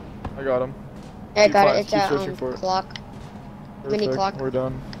 I got him. Yeah, I got it. Keep It's at searching for it. clock. Mini Perfect, clock. we're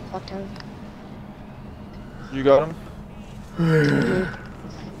done. Clock tower. You got him?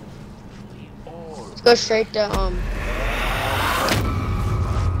 Let's go straight to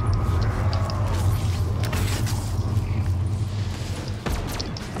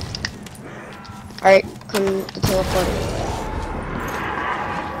Alright, come to teleport.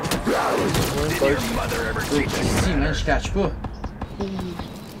 Did your mother ever teach you? Si, man, je catch pas.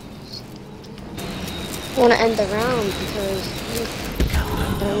 I want to end the round because I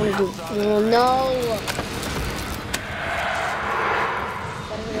don't want to do. Oh, no.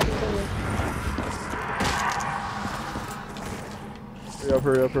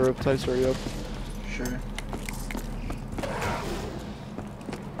 Hurry up, Tice, hurry up. Sure.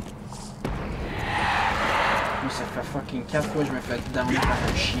 Ça fait fucking 4 fois que je me fais down par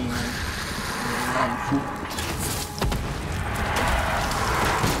un chien. Man. Fou.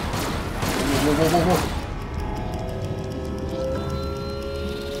 Go.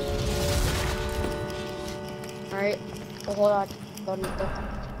 Alright, hold on.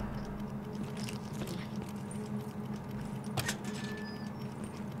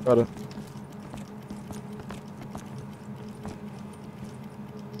 Got it.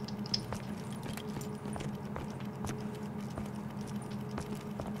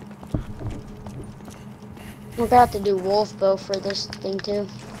 We're gonna have to do wolf bow for this thing too.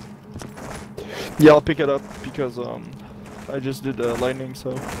 Yeah, I'll pick it up because I just did lightning,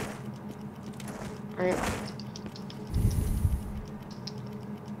 so. Alright.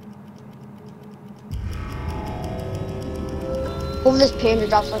 Hope this panda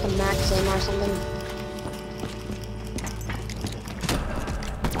drops like a max aim or something.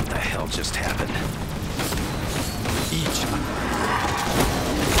 What the hell just happened? Each.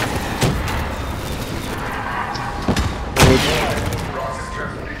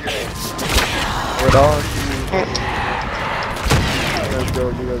 Right on. Alright.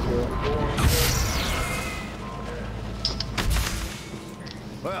 You guys go.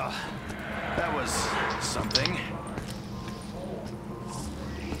 Well, that was something.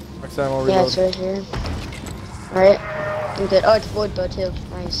 Next time I'll Yeah, reload. it's right here. Alright. I'm good. Oh, it's void bow too.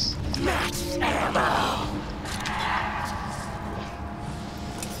 Nice.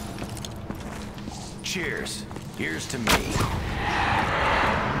 Cheers. Here's to me.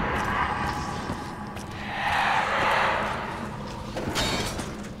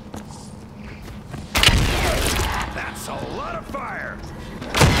 That's a lot of fire.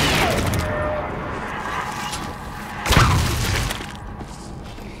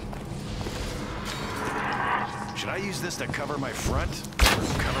 Should I use this to cover my front? Or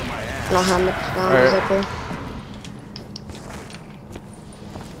cover my ass? I don't know how much rounds up here.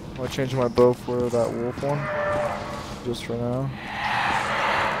 I'll change my bow for that wolf one. Just for now.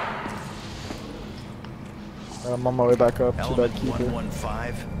 I'm on my way back up to that Element keeper.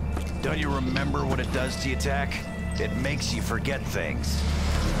 115. Don't you remember what it does to you, Tack? It makes you forget things.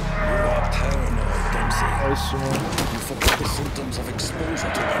 You are paranoid, Dempsey. Nice one. You forget the symptoms of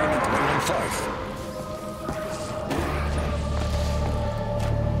exposure to element 115.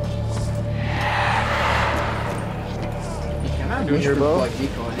 I'm doing your bow. Like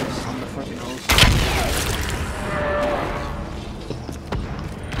decoys on the fucking hose.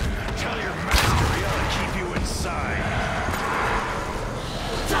 Tell your master he ought to keep you inside.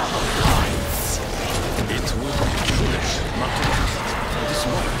 It would be foolish not to trust this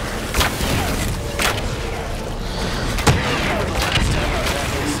one.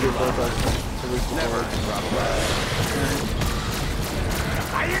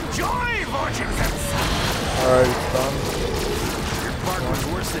 I enjoy watching them. Alright, it's done. Your bark was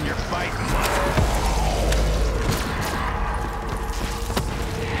worse than your bite, mother.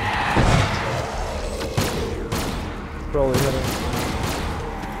 Probably hitting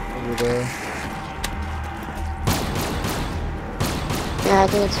over there. Yeah, I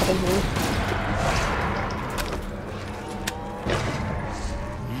think it's hitting here.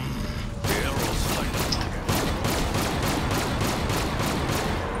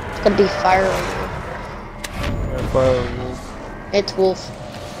 It's gonna be fire right now. Yeah, fire wolf. It's wolf.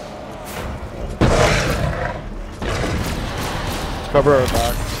 Cover our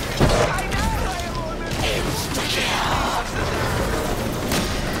back.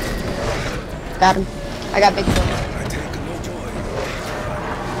 Got him. I got big one.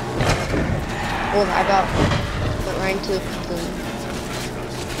 Oh, I got went right into a cocoon.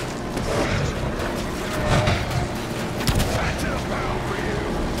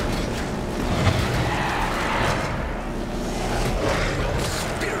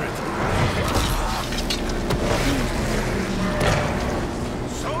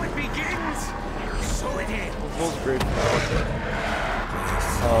 So it begins. So it ends. Wolf's great.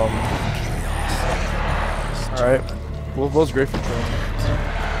 Alright. Wolf's great for training.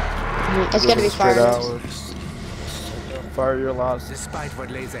 It's gonna be Straight fire. out with fire your last. Despite what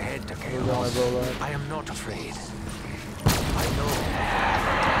lays ahead to We're chaos, gonna roll that. I am not afraid. I know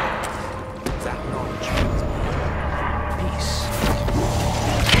that knowledge brings peace.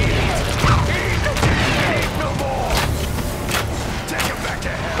 No more. Take him back to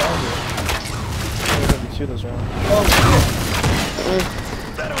hell. You shoot us wrong.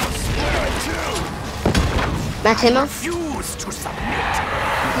 That almost split too. Max ammo? Refuse to submit.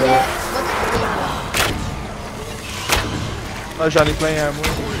 Yeah. What's Oh, Johnny playing ammo. Yep.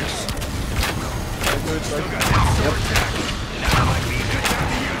 Now might be a good time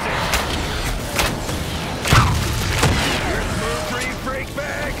to use it. Here's the move for you, freak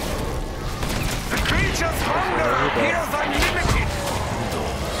bag. The creature's hunger appears unlimited.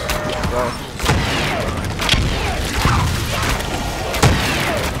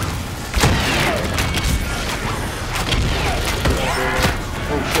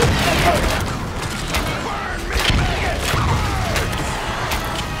 Oh shit. Burn me, maggot!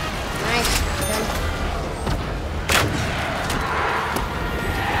 nice? Done.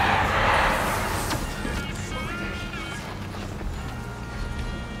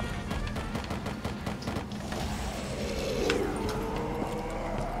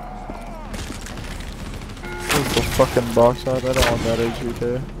 Where's the fucking box at? I don't want that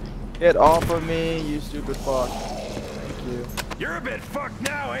HVK. Get off of me, you stupid fuck. Thank you. You're a bit fucked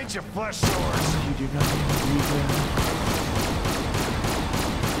now, ain't you, flesh swords? You do not need to.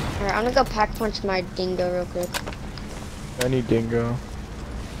 Alright, I'm gonna go pack punch my dingo real quick. I need dingo.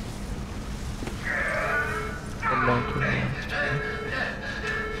 A monkey.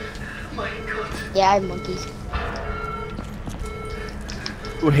 Yeah, I have monkeys.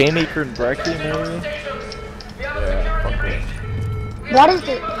 Ooh, Haymaker and Brekkie, maybe? Yeah, fuck it. What is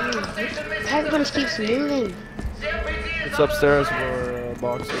the pack punch keeps moving? It's upstairs for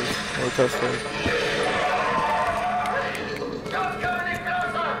boxes or testers.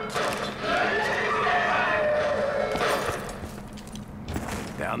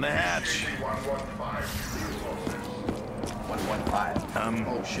 Down the hatch. 115.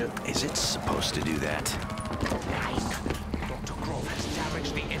 Oh shit. Is it supposed to do that? Dr. Grove has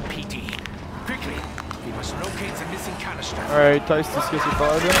damaged the MPD. Quickly, we must locate the missing canister. Alright, Tice, this gets you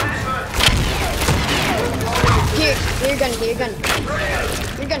fired. Here, your gun, here, your gun.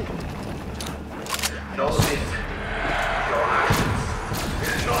 Your gun. No sin. Your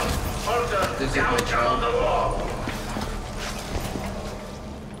actions will not alter This is the my outcome of child. the war.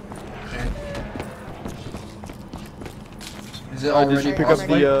 Is it Oh, already did you pick up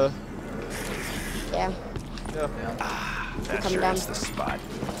possible? the, Yeah. There's the spot.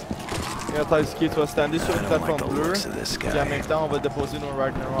 Yeah, Tice, qui tu vas stander sur I une don't like plateforme the bleue. looks of this Puis en guy. même temps, on va déposer nos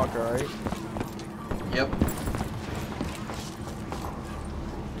Ragnarok, alright? Yep.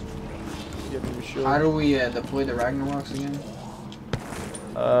 maybe you should. How do we deploy the Ragnaroks again?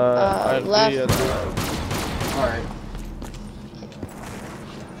 Left. Alright.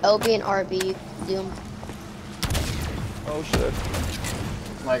 LB and RB, do them. Oh shit.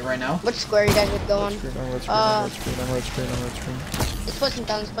 Like right now? Which square you guys would go on? I'm red screen. Let's push them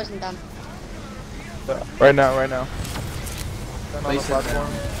down, Right now. Stand on the Place it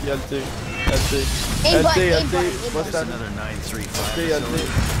platform. LT. Aim button, What's that? Another 935 LT.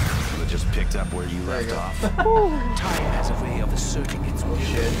 that just picked up where you left off. Time has a way of asserting its will.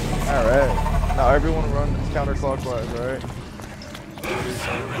 Shit. Alright. Now everyone run counterclockwise, alright?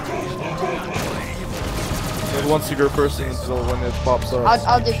 There's one secret person until when it pops up.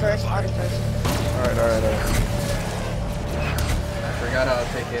 I'll do first. Alright. I forgot how to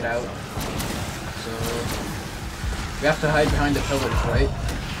take it out. So we have to hide behind the pillars, right?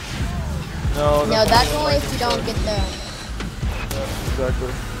 No, that's only if you don't get the... Yeah, exactly.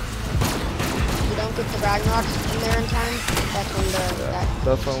 If you don't get the Ragnaroks in there in time, that's when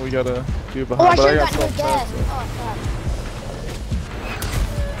That's when we gotta do behind. Oh, I but I should've got gotten your gas. so. Oh, fuck.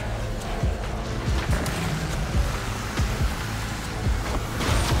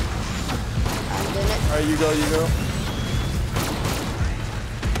 I'm doing it. Alright, you go.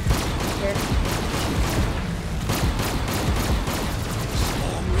 Here.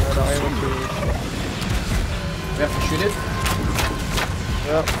 Yeah, no, aim into. We have to shoot it?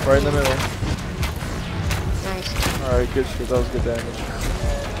 Yep, right in the middle. Nice. Alright, good shit. That was good damage.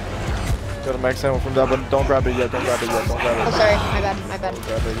 Got a max ammo from that, but don't grab it yet. Oh, sorry. My bad. Don't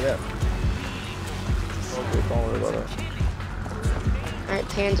grab it yet. Okay, don't worry about it. Alright,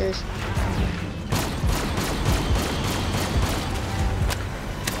 Panzers.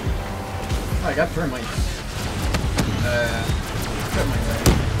 Oh, I got thermites.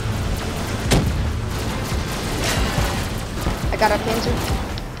 I got a Panzer.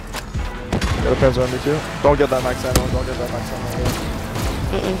 Got a Panzer on me too. Don't get that max ammo. Yet.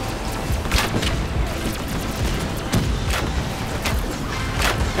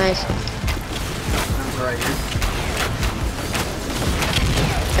 Nice. Sounds right here.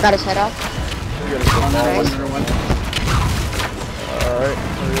 I got his head off. You gotta On that nice. one. Alright,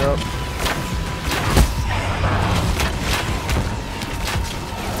 hurry up.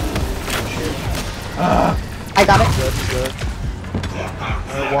 I got it. Good.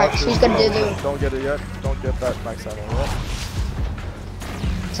 Alright, she's gonna do the... Don't get it yet. Don't get that max ammo yet.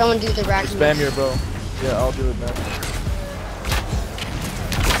 Someone do the rack. Spam your bow. Yeah, I'll do it, man.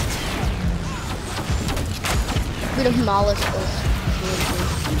 We demolish those.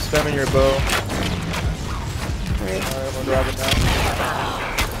 Keep spamming your bow. Alright. I'm gonna grab it now.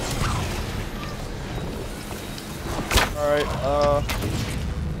 Alright, it's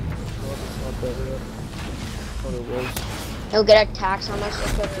not that yet. What it was. He'll get attacks on us real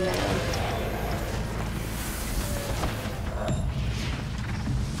quick and then...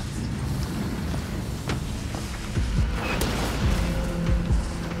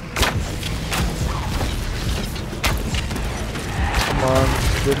 Come on,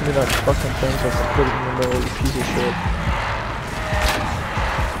 give me that fucking thing so I can put it in the middle of the piece of shit.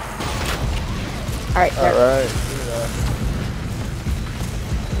 Alright, there. Alright, give me that.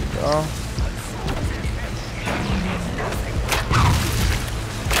 There we go.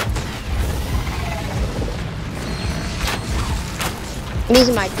 I'm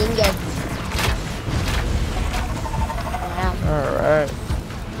using my dinghy. Wow. Alright.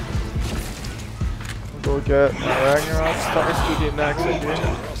 We'll go get Ragnarok. Start shooting next, I do.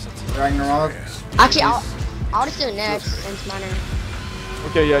 Ragnarok. Actually, I'll just do it next since mine are...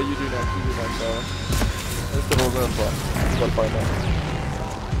 Okay, yeah, you do next. Let's do those in play. Gotta find out.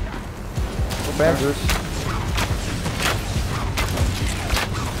 Well, Panzers.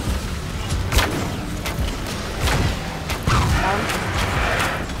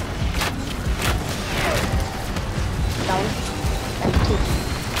 Down. And 2.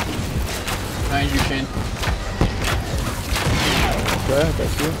 Behind you, Shane. Okay,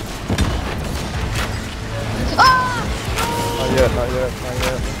 thank you. Ah! Not yet.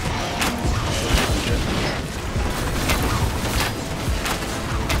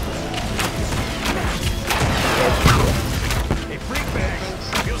 Hey, freak bag.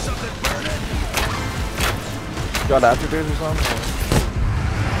 Feel something burning? Got afterbeers or something?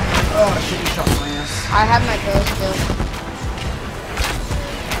 Oh, shit, you shot my ass. I have my bow still.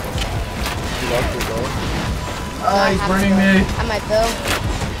 You lost your bow? Ah, he's burning me. I have my bow.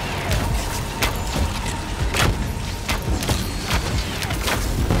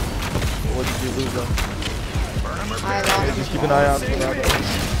 What did you lose then? I lost. Just keep an eye out for that.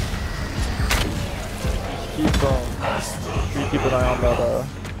 Keep an eye on that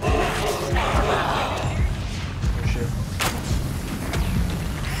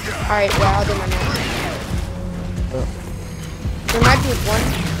Alright, yeah, I'll do my next. There might be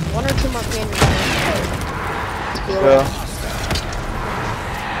one or two more panda left. Yeah.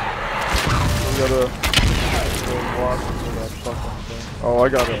 We gotta go walk into that fucking thing. Oh, I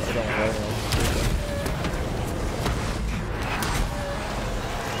got it right now.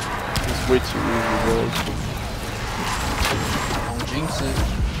 It's way too easy, boys. Don't jinx it.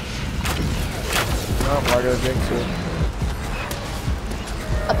 No, I'm not gonna jinx it.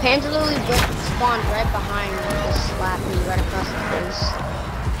 A panda lily spawned right behind me, just slapped me right across the face.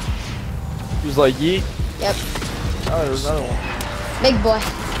 He was like, yeet. Yep. Oh, there's another one. Big boy.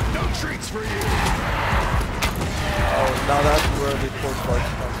 No treats for you. Oh, now that's where the poor parts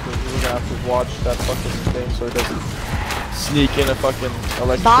comes, because we're gonna have to watch that fucking thing so it doesn't sneak in a fucking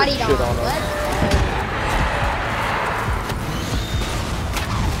electric Body shit on on us. us.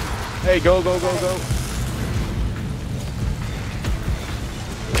 Hey, go, go, go, go.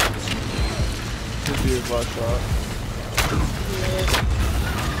 Could be a last shot.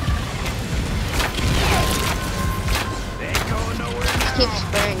 Just keep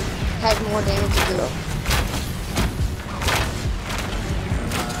spraying. Has more damage to do.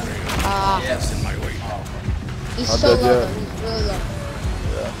 Yes. He's Not so dead low yet. though, he's really low.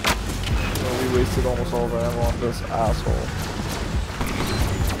 Yeah. Well, we wasted almost all of our ammo on this asshole.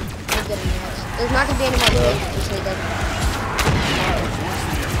 We'll get him next. There's not gonna be any more damage until he does.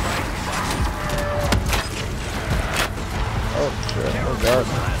 Oh shit, oh god.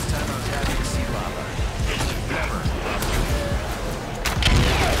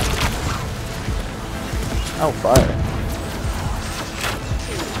 Oh, fire.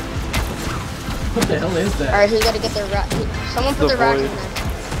 What the hell is that? Alright, who's gotta get their rat? Someone put The the rat in void. there.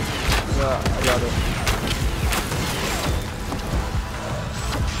 Yeah, I got it.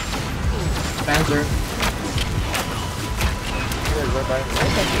 Panzer. Yeah, right back.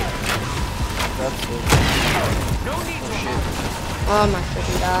 That's it. Oh my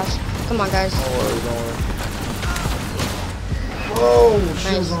freaking gosh. Come on, guys. Don't worry, don't worry. Whoa, Nice.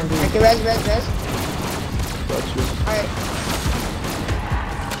 shields on Alright, dude. res. Got you. Alright.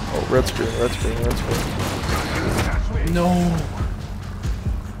 Oh, red screen, red screen, red screen. No.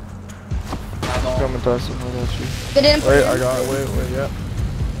 Come and Tyson, I got you. Get in. Wait, I got it. Wait, yeah.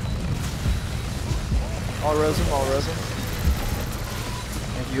 I'll res him, I'll res him.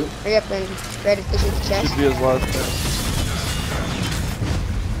 Thank you. Hurry up and ready to shoot the chest. Should be his last thing.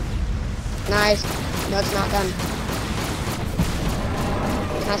 Nice. No, it's not done.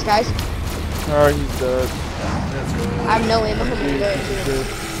 Nice, guys. Alright, he's dead. I have no aim. I'm gonna do it He's too. dead.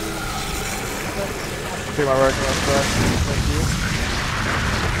 Take my right hand back. Thank you.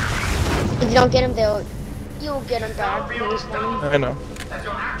 If you don't get him, you'll get him back. I know. That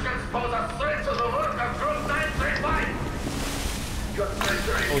your actions pose a threat to the work of Group 935. Your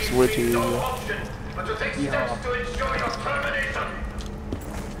treasury Oh, it's way too leaves no easy. option but to take steps to ensure your termination.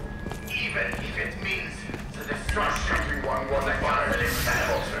 Even if it means the destruction everyone was a catalyst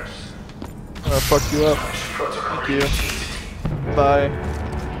saboteurs. I'm gonna fuck you up. Thank you. Bye.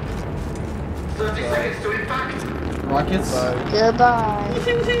 30 seconds to impact. Rockets. Bye. Goodbye.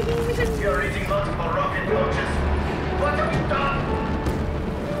 You're eating multiple rocket launches. What have you done?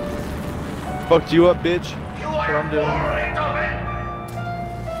 Fucked you up, bitch. You That's what are I'm doing. worried of it.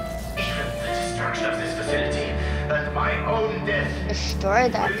 Even the destruction of this facility and my own death Destroy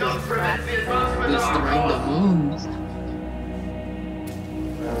that will not piece of prevent crap. the advancement of our Destroying the cause. moon.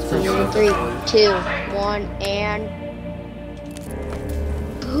 3, 2, 1, and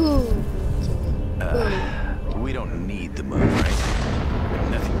boom. Boom. We don't need the moon, right?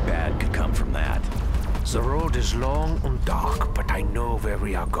 Nothing bad could come from that. The road is long and dark, but I know where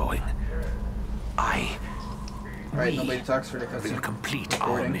we are going. Alright, nobody talks for the We'll cutscene. complete our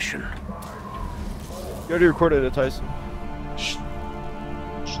Recording. mission. You already recorded it, Tyson.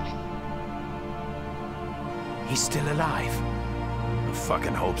 He's still alive. I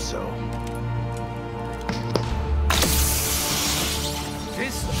fucking hope so.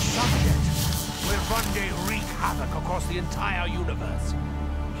 This subject will one day wreak havoc across the entire universe.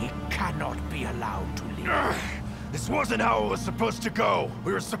 He cannot be allowed to live. This wasn't how it was supposed to go.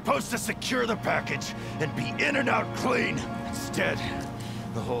 We were supposed to secure the package and be in and out clean. Instead,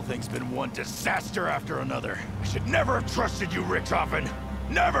 the whole thing's been one disaster after another. I should never have trusted you, Richtofen.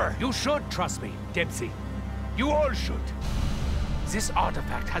 Never! You should trust me, Dempsey. You all should. This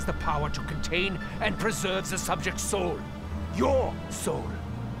artifact has the power to contain and preserve the subject's soul. Your soul.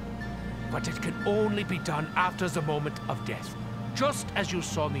 But it can only be done after the moment of death. Just as you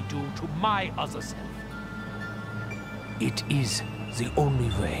saw me do to my other self. It is the only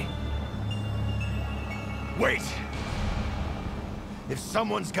way. Wait! If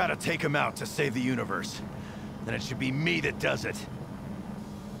someone's gotta take him out to save the universe, then it should be me that does it.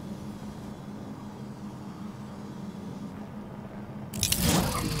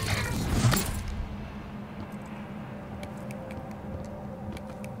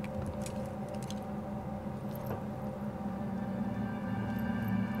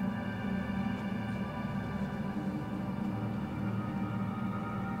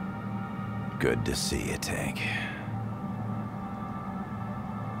 Good to see you, Tank.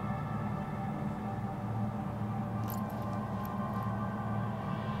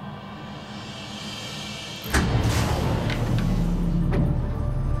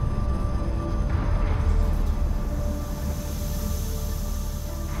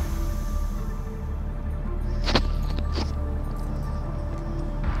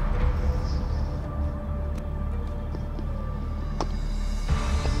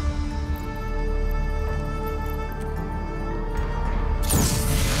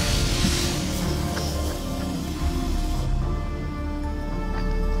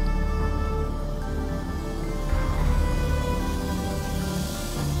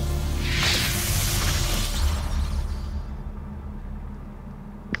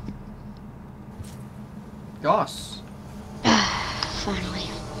 Goss. Finally.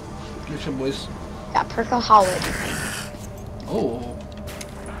 Good shit, boys. Got Perkaholic. Oh.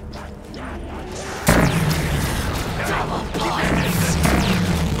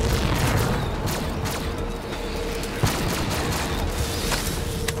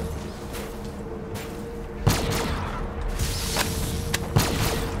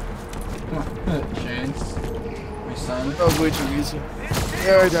 Come on, Shane. My son. That was way too easy.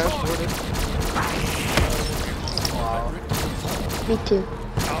 Yeah, I dashboarded. Wow. Me too.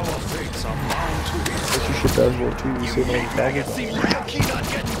 But you should dashboard too. You sit on the Maggot seem real keen on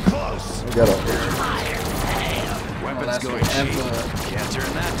getting close. I got all this. Weapons that's going cheap. forever. Can't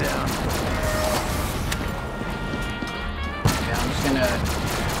turn that down. Yeah, I'm just gonna...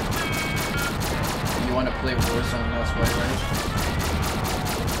 You wanna play Warzone, that's why, right?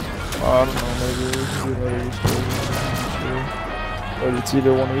 I don't know, maybe we can do another Easter egg. I'm not sure. But it's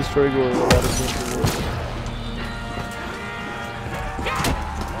either one Easter egg or a lot of things to work.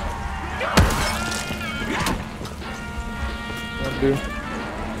 Do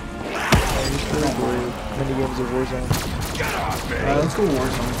Easter egg or mini games of Warzone. Let's go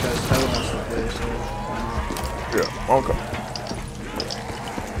Warzone because Tyler wants to play, so... Yeah, okay.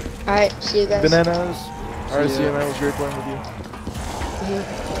 Alright, see you guys. Bananas. Alright, see you, man. It was great playing with you.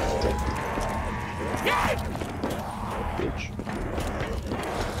 Bitch.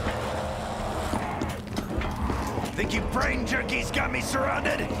 Think you brain junkies got me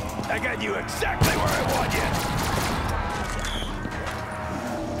surrounded? I got you exactly where I want you.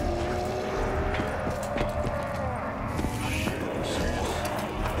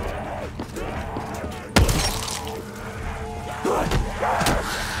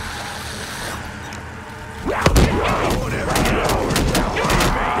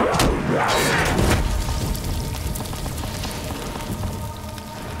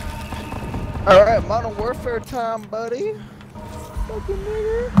 Alright, Modern Warfare time, buddy. Fucking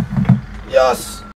nigga. Yes!